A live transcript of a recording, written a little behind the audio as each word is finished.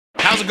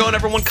How's it going,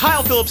 everyone?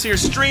 Kyle Phillips here,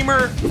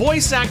 streamer,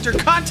 voice actor,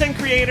 content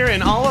creator,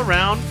 and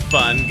all-around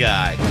fun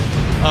guy.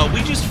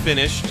 We just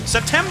finished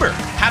September.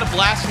 Had a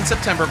blast in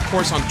September, of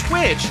course, on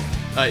Twitch.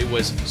 It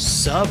was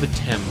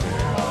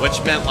Subtember,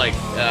 which meant like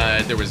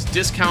there was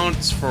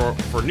discounts for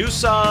new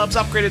subs,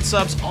 upgraded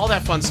subs, all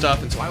that fun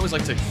stuff. And so I always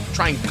like to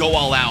try and go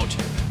all out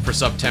for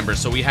September.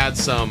 So we had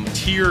some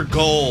tier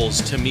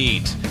goals to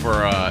meet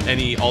for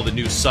all the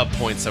new sub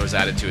points that was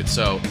added to it.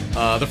 So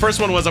the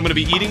first one was I'm going to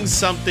be eating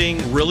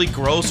something really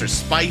gross or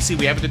spicy.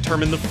 We haven't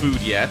determined the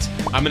food yet.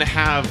 I'm going to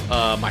have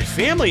my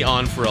family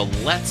on for a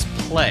Let's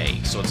Play.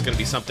 So it's going to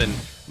be something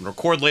I'm going to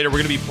record later.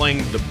 We're going to be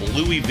playing the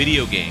Bluey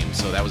video game.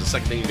 So that was the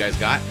second thing you guys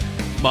got.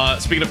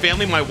 Speaking of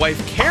family, my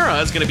wife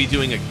Kara is going to be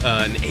doing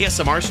an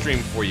ASMR stream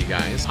for you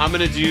guys. I'm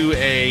going to do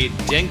a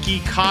Denki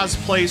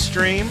cosplay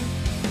stream.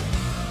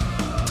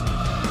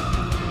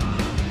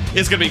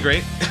 It's gonna be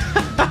great.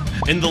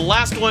 And the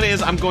last one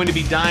is I'm going to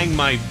be dyeing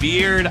my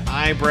beard,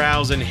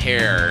 eyebrows, and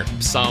hair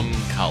some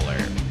color.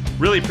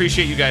 Really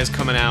appreciate you guys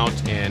coming out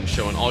and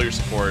showing all your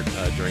support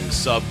during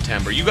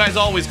September. You guys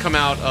always come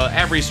out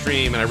every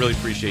stream, and I really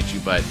appreciate you,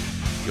 but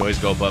you always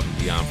go above and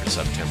beyond for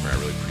September. I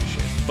really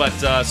appreciate it.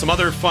 But some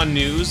other fun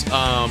news,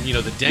 you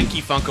know, the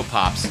Denki Funko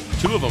Pops,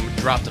 2 of them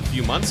dropped a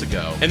few months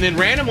ago. And then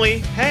randomly,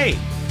 hey,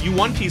 you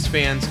One Piece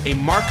fans, a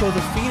Marco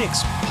the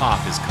Phoenix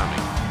Pop is coming.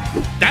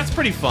 That's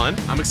pretty fun.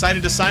 I'm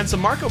excited to sign some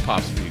Marco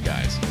Pops for you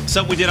guys.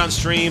 Something we did on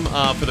stream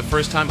for the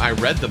first time, I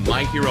read the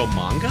My Hero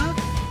manga,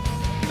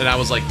 and I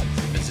was like,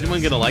 is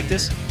anyone gonna like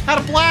this? Had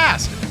a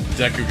blast!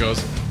 Deku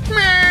goes, meh!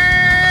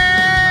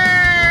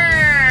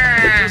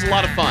 It was a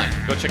lot of fun.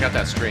 Go check out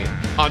that stream.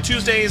 On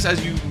Tuesdays,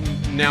 as you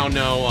now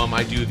know,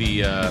 I do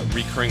the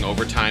recurring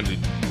overtime. We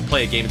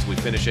play a game until we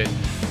finish it.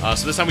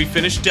 So this time we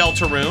finished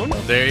Deltarune.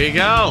 There you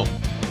go.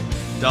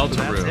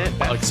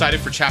 Deltarune. Excited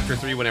for Chapter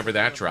 3 whenever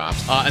that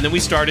drops. And then we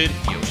started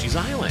Yoshi's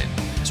Island.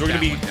 So we're going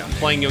to be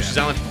playing Yoshi's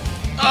Island.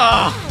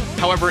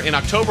 However, in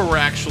October, we're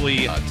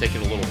actually taking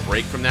a little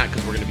break from that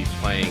because we're going to be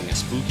playing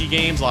spooky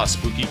games, a lot of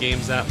spooky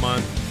games that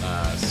month.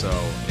 So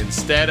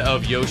instead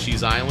of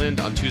Yoshi's Island,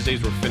 on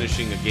Tuesdays, we're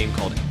finishing a game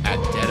called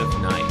At Dead of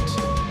Night.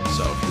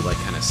 So if you like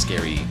kind of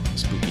scary,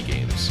 spooky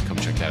games, come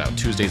check that out.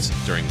 Tuesdays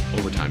during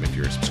overtime if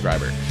you're a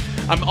subscriber.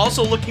 I'm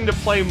also looking to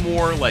play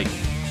more like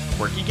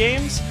quirky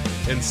games.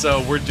 And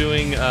so we're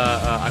doing,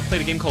 I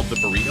played a game called The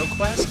Burrito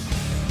Quest.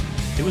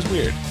 It was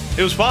weird.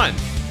 It was fun,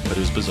 but it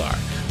was bizarre.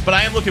 But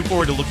I am looking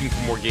forward to looking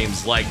for more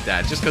games like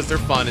that, just because they're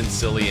fun and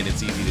silly and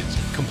it's easy to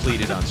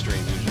complete it on stream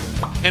usually.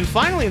 And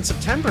finally in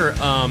September,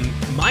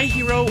 My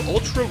Hero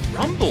Ultra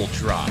Rumble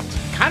dropped.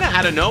 Kind of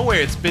out of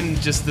nowhere, it's been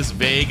just this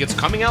vague, it's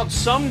coming out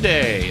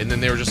someday. And then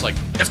they were just like,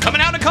 it's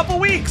coming out in a couple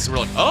weeks. And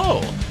we're like,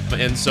 oh.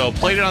 And so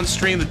played it on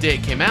stream the day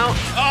it came out.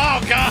 Oh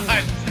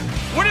God.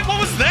 What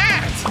was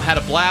that? Had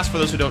a blast. For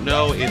those who don't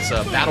know, it's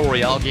a battle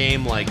royale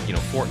game like, you know,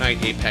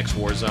 Fortnite, Apex,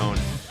 Warzone,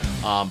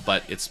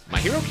 but it's My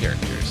Hero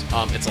characters.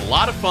 It's a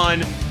lot of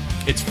fun.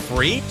 It's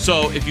free.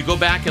 So if you go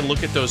back and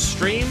look at those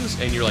streams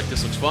and you're like,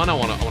 this looks fun, I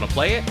want to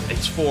play it.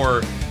 It's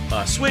for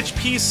Switch,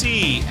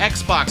 PC,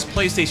 Xbox,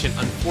 PlayStation.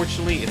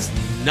 Unfortunately, it's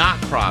not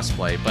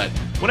crossplay, but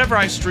whenever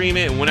I stream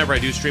it and whenever I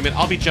do stream it,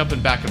 I'll be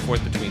jumping back and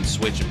forth between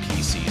Switch and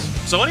PCs.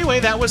 So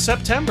anyway, that was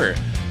September.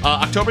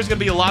 October's gonna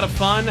be a lot of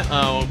fun.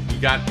 We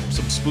got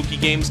some spooky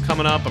games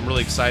coming up. I'm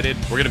really excited.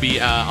 We're gonna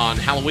be on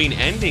Halloween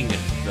ending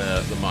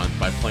the month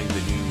by playing the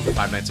new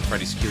Five Nights at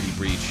Freddy's Security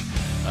Breach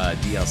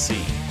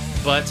DLC.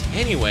 But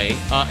anyway,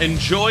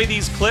 enjoy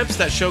these clips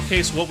that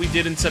showcase what we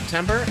did in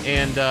September,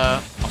 and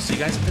I'll see you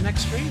guys at the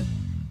next stream.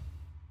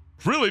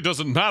 Really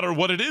doesn't matter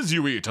what it is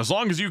you eat, as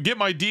long as you get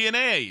my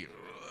DNA.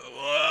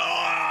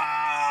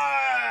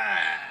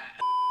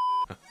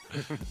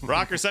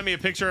 Rocker sent me a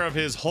picture of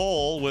his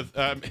hole with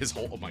his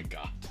hole. Oh my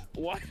God!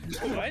 What?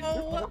 What?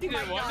 Oh You did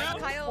my what God, now?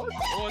 Kyle.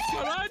 What's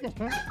going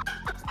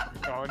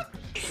on?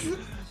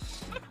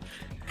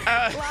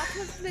 Lock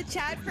was in the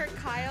chat for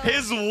Kyle.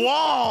 His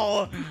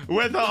wall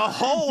with a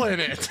hole in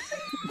it.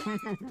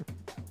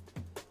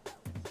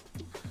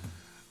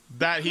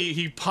 That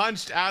he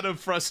punched out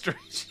of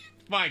frustration.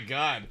 My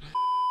God.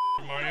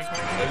 Mario's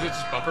Is it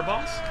just bumper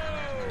balls?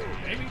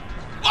 maybe.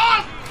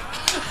 Oh!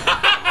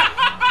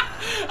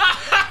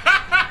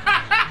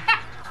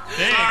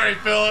 Dang. Sorry,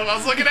 Philip. I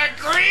was looking at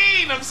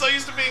green. I'm so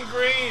used to being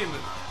green.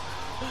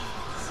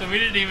 So we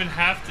didn't even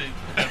have to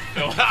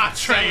film.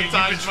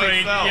 Sabotage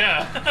myself.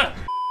 Yeah.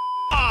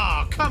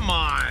 Oh, come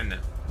on.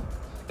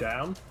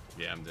 Down?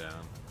 Yeah, I'm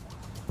down.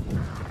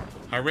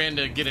 I ran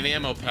to get an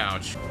ammo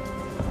pouch.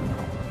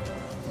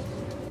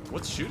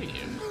 What's shooting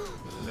you?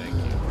 Thank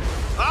you.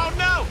 Oh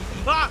no!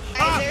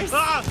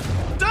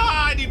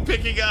 I need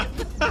picking up.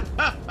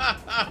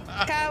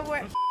 Kyle,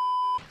 where?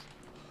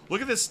 Look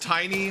at this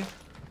tiny.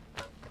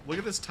 Look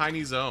at this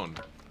tiny zone.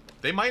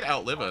 They might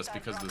outlive us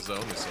because the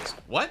zone is so.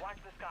 What?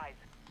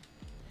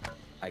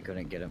 I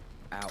couldn't get him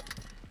out.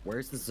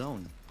 Where's the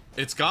zone?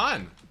 It's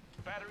gone.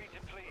 Battery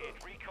depleted.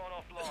 Recon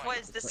offline.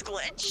 Was this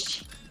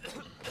glitch?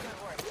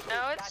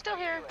 No, it's still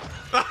here.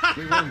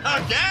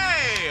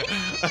 Okay.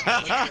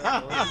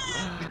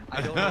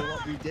 I don't know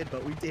what we did,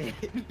 but we did.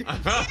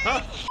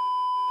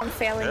 I'm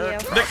failing you.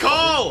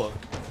 Nicole!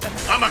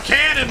 I'm a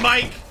cannon,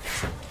 Mike!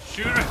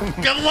 Shoot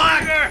her. Good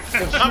luck!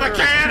 I'm a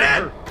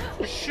cannon!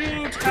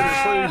 Shoot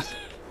her.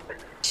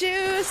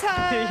 Choose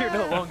her. You're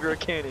no longer a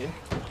cannon.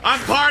 I'm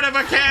part of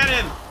a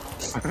cannon!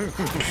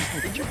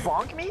 Did you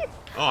bonk me?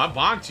 Oh, I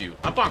bonked you.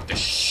 I bonked the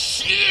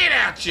shit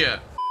at you!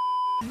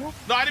 No,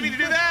 I didn't mean to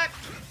do that!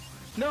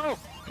 No.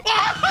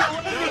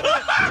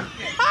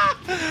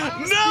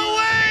 No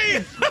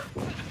way!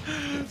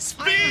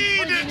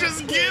 Speed! It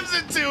just gives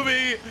it to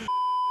me!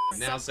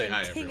 Now say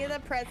hi, King everyone.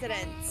 of the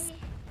presidents.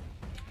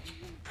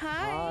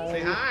 Hi.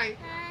 Say hi.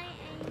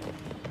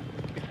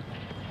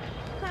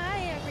 Hi,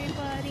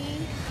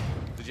 everybody.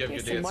 Did you have a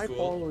good day at school?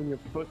 follow in your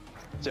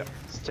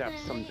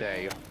footsteps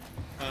someday.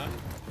 Huh?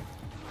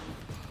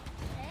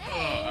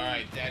 Oh,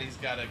 alright, Daddy's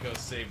gotta go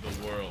save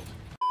the world.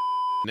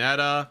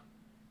 Netta.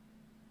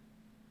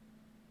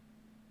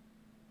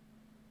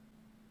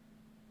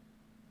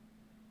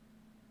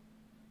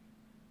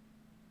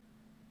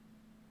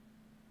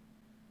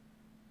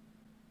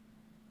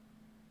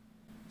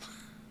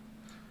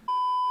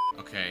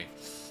 Okay.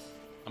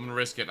 I'm gonna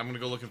risk it. I'm gonna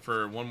go looking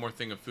for one more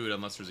thing of food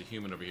unless there's a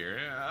human over here.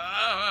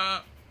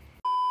 Oh,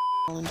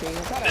 come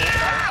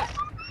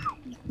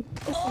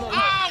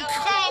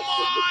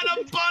on!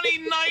 A bunny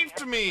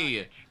knifed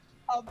me!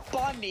 A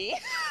bunny?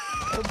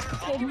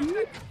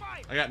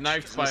 I got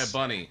knifed by a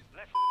bunny.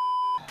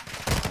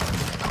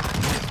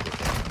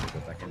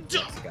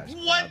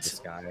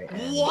 What?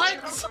 What?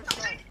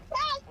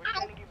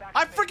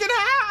 I freaking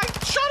I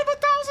shot him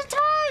 1,000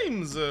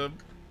 times!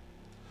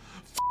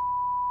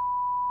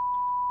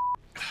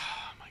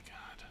 Oh my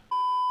god.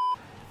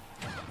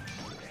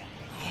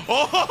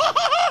 Oh!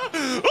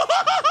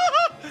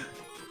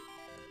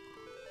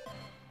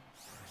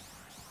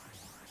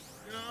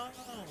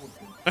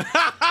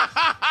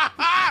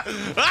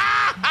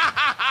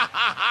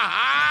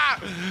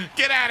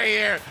 Get out of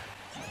here!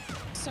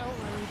 So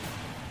rude.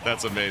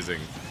 That's amazing.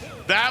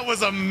 That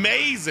was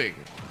amazing!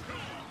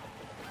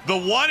 The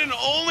one and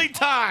only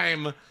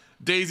time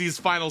Daisy's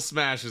final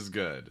smash is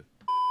good.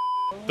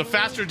 The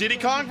faster Diddy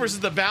Kong versus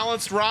the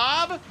balanced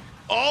Rob.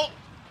 Oh!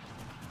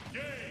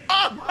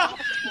 Oh!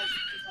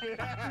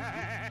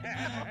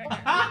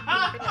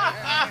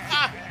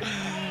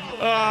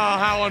 Oh,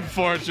 how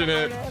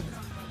unfortunate.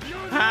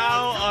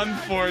 How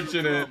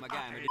unfortunate.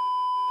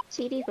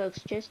 City folks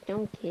just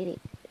don't get it.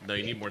 No,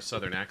 you need more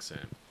southern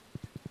accent.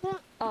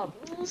 Oh,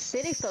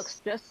 city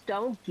folks just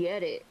don't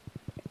get it.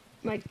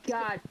 My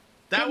God.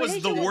 That was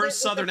the Combination of worst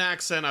it- southern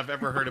accent I've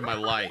ever heard in my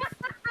life.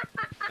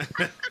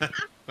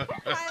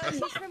 Tyler,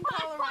 she's from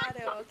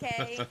Colorado,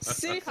 okay?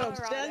 City folks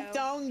Colorado. just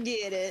don't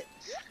get it.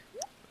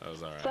 That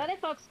was alright. City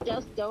folks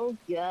just don't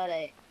get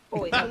it. Oh,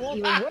 wait, that's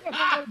even worse.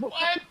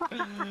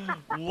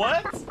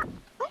 What?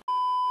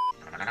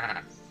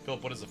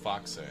 Philip, what does the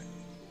fox say?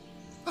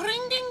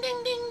 Ring ding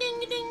ding ding ding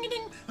ding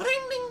ding.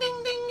 Ring ding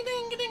ding ding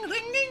ding ding.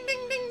 Ring ding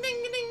ding ding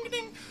ding ding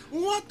ding.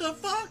 What the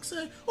fox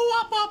say?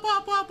 Wah pa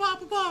pa pa pa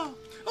pa pa.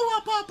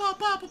 Wah pa pa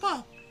pa pa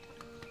pa.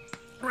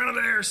 Run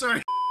over there,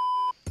 sorry.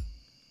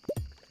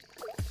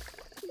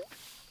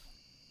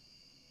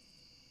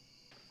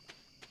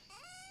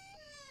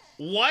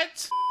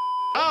 What?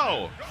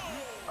 Oh.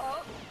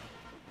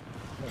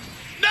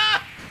 Nah.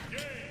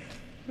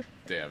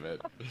 Damn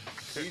it.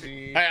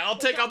 Hey, I'll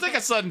take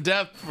a sudden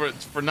death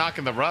for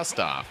knocking the rust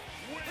off.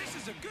 This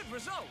is a good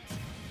result.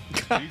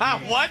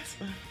 What?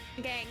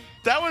 Gang.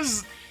 That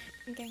was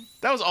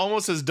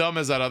almost as dumb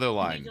as that other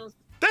line.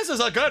 This is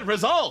a good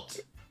result.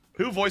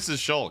 Who voices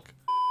Shulk?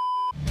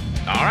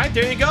 All right,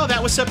 there you go.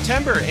 That was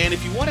September. And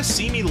if you want to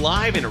see me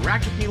live,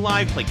 interact with me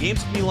live, play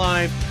games with me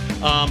live,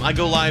 I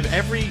go live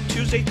every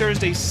Tuesday,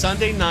 Thursday,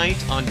 Sunday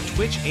night on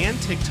Twitch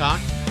and TikTok.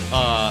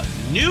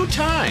 New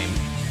time,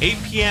 8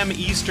 p.m.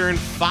 Eastern,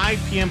 5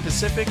 p.m.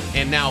 Pacific,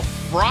 and now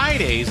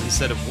Fridays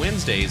instead of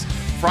Wednesdays.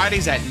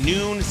 Fridays at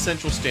noon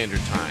Central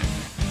Standard Time.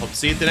 Hope to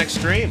see you at the next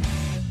stream.